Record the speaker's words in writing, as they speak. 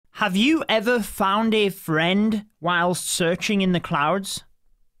Have you ever found a friend whilst searching in the clouds?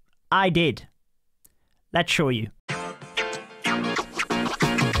 I did. Let's show you.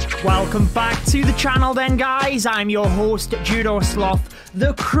 Welcome back to the channel then, guys. I'm your host, Judo Sloth.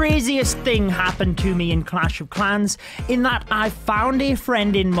 The craziest thing happened to me in Clash of Clans in that I found a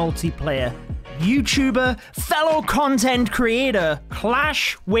friend in multiplayer. YouTuber, fellow content creator,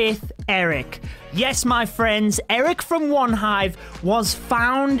 Clash with Eric. Yes, my friends, Eric from OneHive was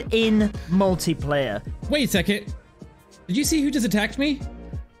found in multiplayer. Wait a second. Did you see who just attacked me?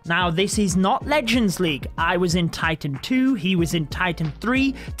 Now, this is not Legends League. I was in Titan 2, he was in Titan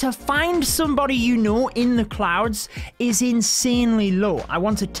 3. To find somebody you know in the clouds is insanely low. I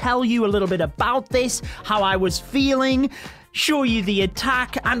want to tell you a little bit about this, how I was feeling, show you the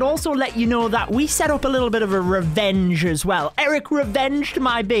attack, and also let you know that we set up a little bit of a revenge as well. Eric revenged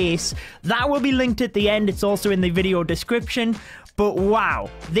my base. That will be linked at the end. It's also in the video description. But wow,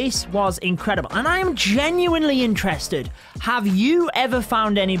 this was incredible. And I am genuinely interested. Have you ever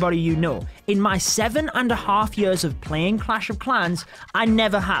found anybody you know? In my 7.5 years of playing Clash of Clans, I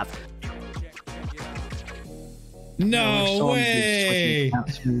never have. No way!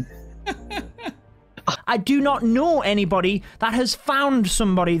 I do not know anybody that has found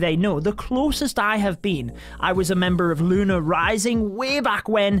somebody they know. The closest I have been, I was a member of Lunar Rising way back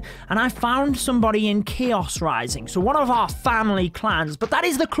when, and I found somebody in Chaos Rising, so one of our family clans, but that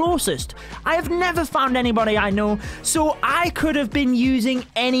is the closest. I have never found anybody I know, so I could have been using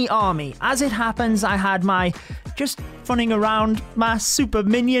any army. As it happens, I had my just funning around, my super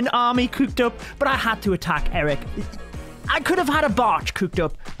minion army cooked up, but I had to attack Eric. I could have had a Barch cooked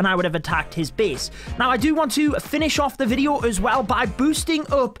up and I would have attacked his base. Now, I do want to finish off the video as well by boosting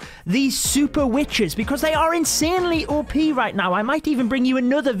up these super witches because they are insanely OP right now. I might even bring you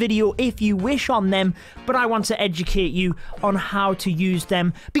another video if you wish on them, but I want to educate you on how to use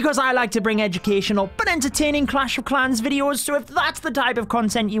them because I like to bring educational but entertaining Clash of Clans videos. So if that's the type of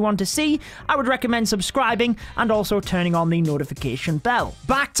content you want to see, I would recommend subscribing and also turning on the notification bell.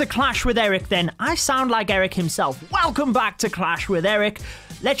 Back to Clash with Eric then. I sound like Eric himself. Welcome back to Clash with Eric.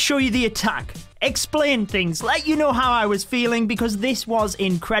 Let's show you the attack, explain things, let you know how I was feeling because this was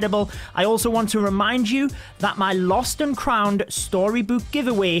incredible. I also want to remind you that my Lost and Crowned storybook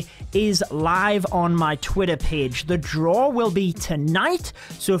giveaway is live on my Twitter page. The draw will be tonight,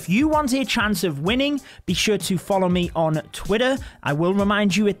 so if you want a chance of winning, be sure to follow me on Twitter. I will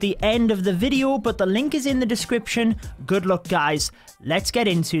remind you at the end of the video, but the link is in the description. Good luck, guys. Let's get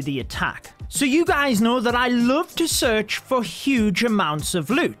into the attack. So you guys know that I love to search for huge amounts of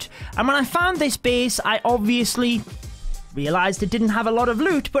loot. And when I found this base, I obviously realized it didn't have a lot of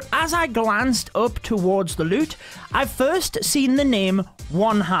loot, but as I glanced up towards the loot, I first seen the name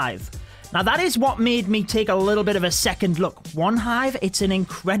OneHive. Now that is what made me take a little bit of a second look. OneHive, it's an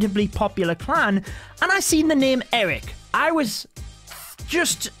incredibly popular clan, and I seen the name Eric. I was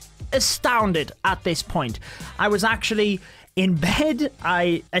just astounded at this point. I was actually in bed.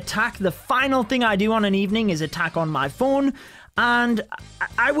 I attack. The final thing I do on an evening is attack on my phone, and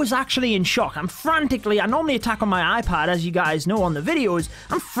I was actually in shock. I'm frantically, I normally attack on my iPad, as you guys know on the videos.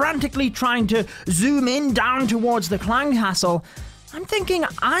 I'm frantically trying to zoom in down towards the clan castle. I'm thinking,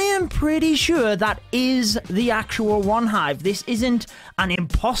 I am pretty sure that is the actual OneHive. This isn't an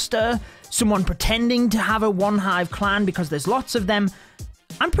imposter, someone pretending to have a OneHive clan because there's lots of them.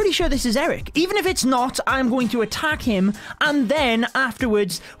 I'm pretty sure this is Eric. Even if it's not, I'm going to attack him, and then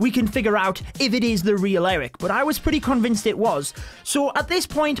afterwards we can figure out if it is the real Eric. But I was pretty convinced it was. So at this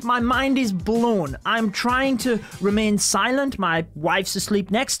point, my mind is blown. I'm trying to remain silent. My wife's asleep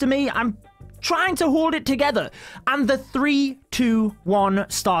next to me. I'm trying to hold it together, and the 3, 2, 1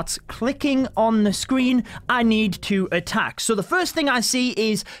 starts clicking on the screen. I need to attack. So the first thing I see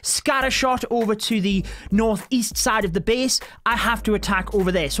is scattershot over to the northeast side of the base. I have to attack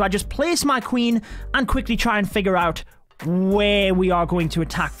over there. So I just place my queen and quickly try and figure out where we are going to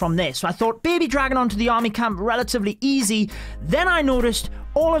attack from there. So I thought baby dragon onto the army camp, relatively easy. Then I noticed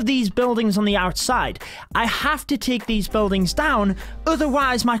all of these buildings on the outside. I have to take these buildings down,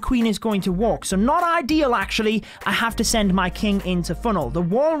 otherwise my queen is going to walk. So not ideal, actually. I have to send my king into funnel. The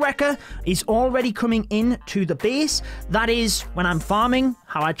wall wrecker is already coming in to the base. That is, when I'm farming,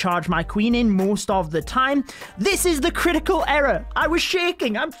 how I charge my queen in most of the time. This is the critical error. I was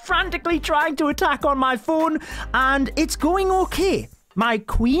shaking. I'm frantically trying to attack on my phone, and it's going okay. My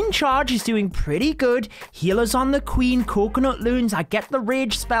queen charge is doing pretty good. Healers on the queen, coconut loons. I get the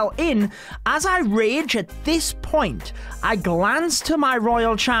rage spell in. As I rage at this point, I glance to my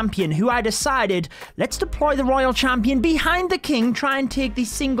royal champion, who I decided, let's deploy the royal champion behind the king, try and take the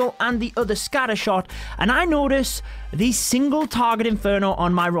single and the other scatter shot. And I notice the single target inferno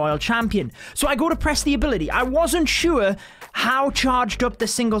on my royal champion. So I go to press the ability. I wasn't sure how charged up the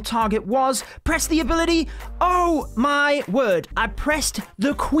single target was. Press the ability. Oh my word. I pressed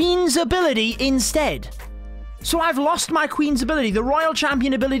the queen's ability instead. So I've lost my queen's ability. The royal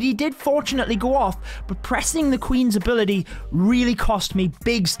champion ability did fortunately go off, but pressing the queen's ability really cost me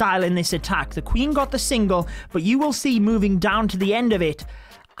big style in this attack. The queen got the single, but you will see moving down to the end of it,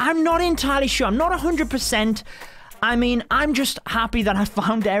 I'm not entirely sure. I'm not 100%. I mean, I'm just happy that I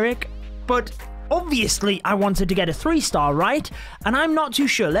found Eric, but obviously I wanted to get a 3-star, right? And I'm not too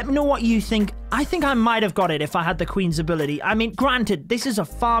sure. Let me know what you think. I think I might have got it if I had the queen's ability. I mean, granted, this is a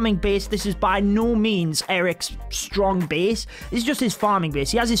farming base. This is by no means Eric's strong base. This is just his farming base.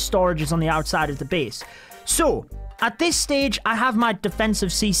 He has his storages on the outside of the base. So, at this stage, I have my defensive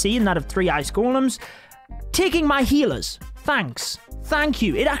CC and that of 3 ice golems. Taking my healers. Thanks. Thank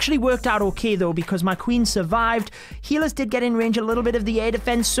you. It actually worked out okay though, because my queen survived. Healers did get in range a little bit of the air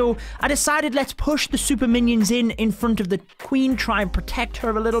defense, so I decided let's push the super minions in front of the queen, try and protect her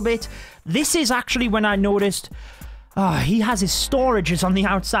a little bit. This is actually when I noticed he has his storages on the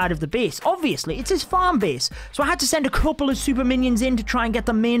outside of the base. Obviously, it's his farm base. So I had to send a couple of super minions in to try and get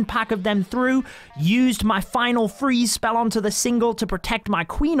the main pack of them through. Used my final freeze spell onto the single to protect my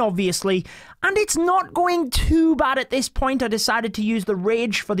queen, obviously. And it's not going too bad at this point. I decided to use the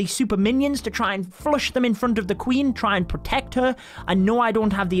rage for the super minions to try and flush them in front of the queen, try and protect her. I know I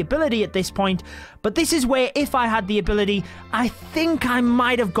don't have the ability at this point, but this is where if I had the ability, I think I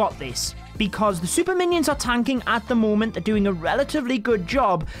might have got this. Because the super minions are tanking at the moment. They're doing a relatively good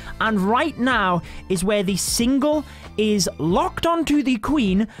job. And right now is where the single is locked onto the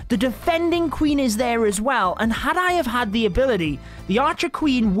queen. The defending queen is there as well. And had I have had the ability, the archer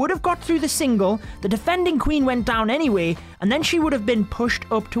queen would have got through the single. The defending queen went down anyway. And then she would have been pushed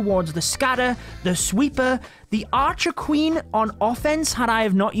up towards the scatter, the sweeper. The archer queen on offense, had I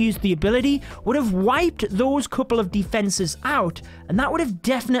have not used the ability, would have wiped those couple of defenses out, and that would have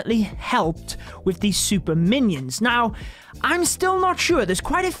definitely helped with these super minions. Now, I'm still not sure. There's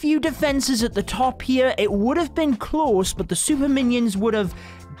quite a few defenses at the top here. It would have been close, but the super minions would have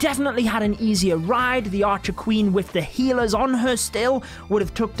definitely had an easier ride. The archer queen with the healers on her still would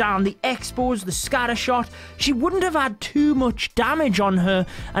have took down the expos, the scatter shot. She wouldn't have had too much damage on her,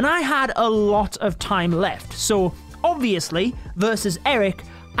 and I had a lot of time left. So obviously, versus Eric,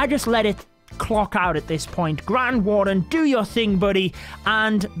 I just let it clock out at this point. Grand Warden, do your thing, buddy.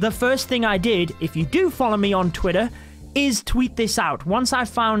 And the first thing I did, if you do follow me on Twitter, is tweet this out. Once I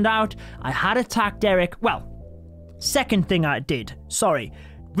found out I had attacked Eric, well, second thing I did, sorry,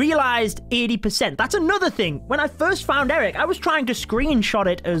 realized 80%. That's another thing. When I first found Eric, I was trying to screenshot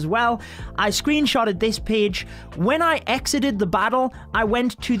it as well. I screenshotted this page. When I exited the battle, I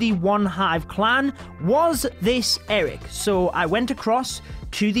went to the One Hive clan. Was this Eric? So I went across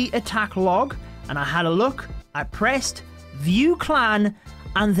to the attack log and I had a look. I pressed view clan,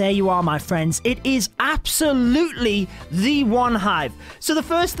 and there you are, my friends. It is absolutely the One Hive. So the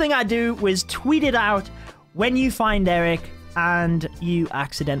first thing I do was tweet it out when you find Eric and you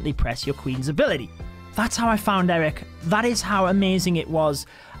accidentally press your queen's ability. That's how I found Eric. That is how amazing it was.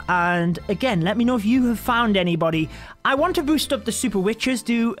 And again, let me know if you have found anybody. I want to boost up the super witches,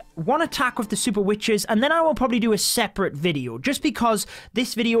 do one attack with the super witches, and then I will probably do a separate video, just because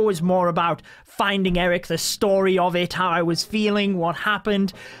this video is more about finding Eric, the story of it, how I was feeling, what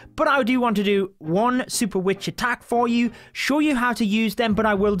happened. But I do want to do one super witch attack for you, show you how to use them, but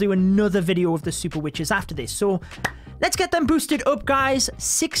I will do another video of the super witches after this. So let's get them boosted up, guys.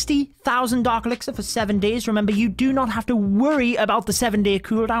 60,000 Dark Elixir for 7 days. Remember, you do not have to worry about the 7-day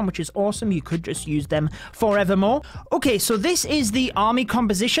cooldown, which is awesome. You could just use them forevermore. Okay, so this is the army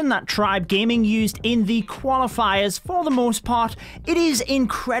composition that Tribe Gaming used in the qualifiers. For the most part, it is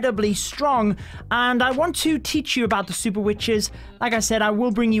incredibly strong, and I want to teach you about the Super Witches. Like I said, I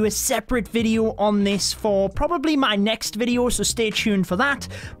will bring you a separate video on this for probably my next video, so stay tuned for that.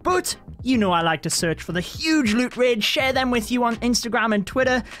 But you know I like to search for the huge loot raids, share them with you on Instagram and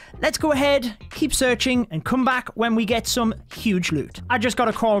Twitter. Let's go ahead, keep searching, and come back when we get some huge loot. I just got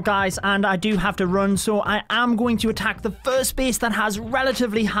a call, guys, and I do have to run, so I am going to attack the first base that has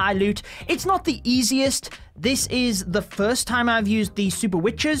relatively high loot. It's not the easiest. This is the first time I've used the Super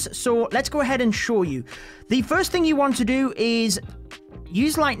Witches, so let's go ahead and show you. The first thing you want to do is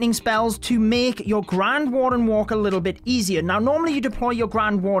use lightning spells to make your Grand Warden walk a little bit easier. Now, normally you deploy your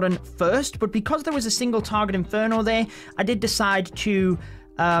Grand Warden first, but because there was a single target Inferno there, I did decide to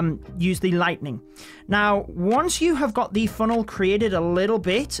use the lightning. Now, once you have got the funnel created a little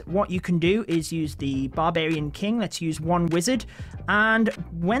bit, what you can do is use the Barbarian King. Let's use one wizard. And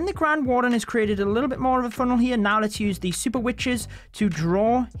when the Grand Warden has created a little bit more of a funnel here, now let's use the Super Witches to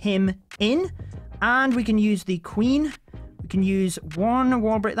draw him in. And we can use the Queen. We can use one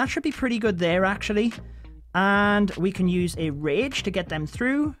wall break. That should be pretty good there, actually. And we can use a Rage to get them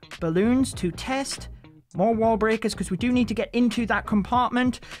through. Balloons to test. More wall breakers, because we do need to get into that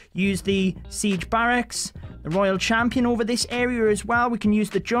compartment. Use the Siege Barracks. The Royal Champion over this area as well. We can use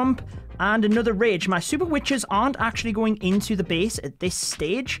the jump. And another Rage. My Super Witches aren't actually going into the base at this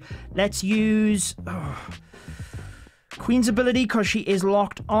stage. Let's use... Queen's ability, because she is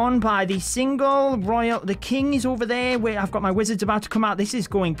locked on by the single royal. The king is over there where I've got my wizards about to come out. This is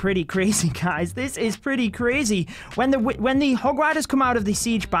going pretty crazy, guys. This is pretty crazy. When the Hog Riders come out of the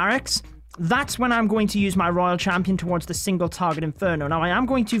siege barracks, that's when I'm going to use my royal champion towards the single target Inferno. Now, I am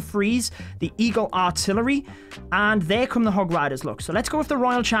going to freeze the Eagle Artillery, and there come the Hog Riders. Look, so let's go with the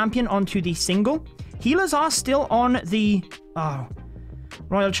royal champion onto the single. Healers are still on the... Oh,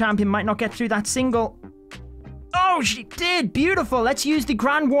 royal champion might not get through that single. Oh, she did! Beautiful! Let's use the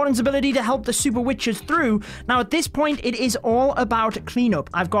Grand Warden's ability to help the Super Witches through. Now, at this point, it is all about cleanup.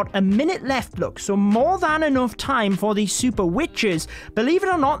 I've got a minute left, look, so more than enough time for the Super Witches. Believe it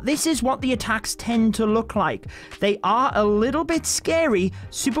or not, this is what the attacks tend to look like. They are a little bit scary.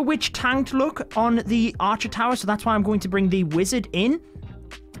 Super Witch tanked look on the Archer Tower, so that's why I'm going to bring the Wizard in.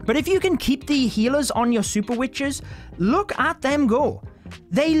 But if you can keep the healers on your Super Witches, look at them go.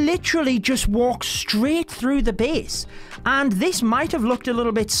 They literally just walk straight through the base. And this might have looked a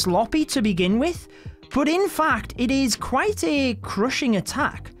little bit sloppy to begin with, but in fact, it is quite a crushing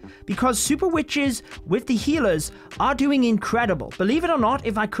attack. Because Super Witches with the healers are doing incredible. Believe it or not,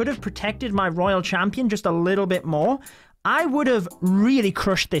 if I could have protected my Royal Champion just a little bit more, I would have really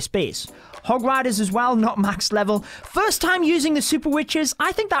crushed this base. Hog Riders as well, not max level. First time using the Super Witches,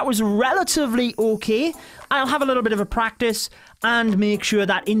 I think that was relatively okay. I'll have a little bit of a practice and make sure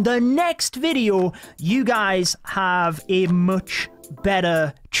that in the next video, you guys have a much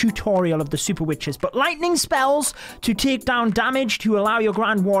better tutorial of the Super Witches. But lightning spells to take down damage to allow your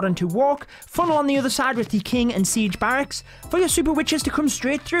Grand Warden to walk. Funnel on the other side with the King and Siege Barracks for your Super Witches to come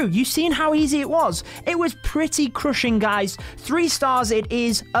straight through. You've seen how easy it was. It was pretty crushing, guys. 3 stars. It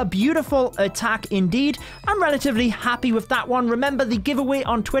is a beautiful attack indeed. I'm relatively happy with that one. Remember the giveaway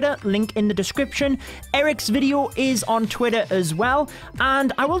on Twitter, link in the description. Eric's video is on Twitter as well,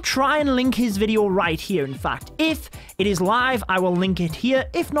 and I will try and link his video right here. In fact, if it is live, I will link it here.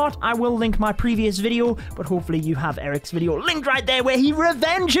 If not, I will link my previous video, but hopefully you have Eric's video linked right there where he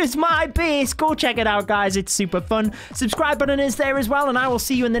revenges my base. Go check it out, guys. It's super fun. Subscribe button is there as well, and I will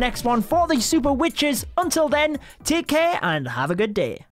see you in the next one for the Super Witches. Until then, take care and have a good day.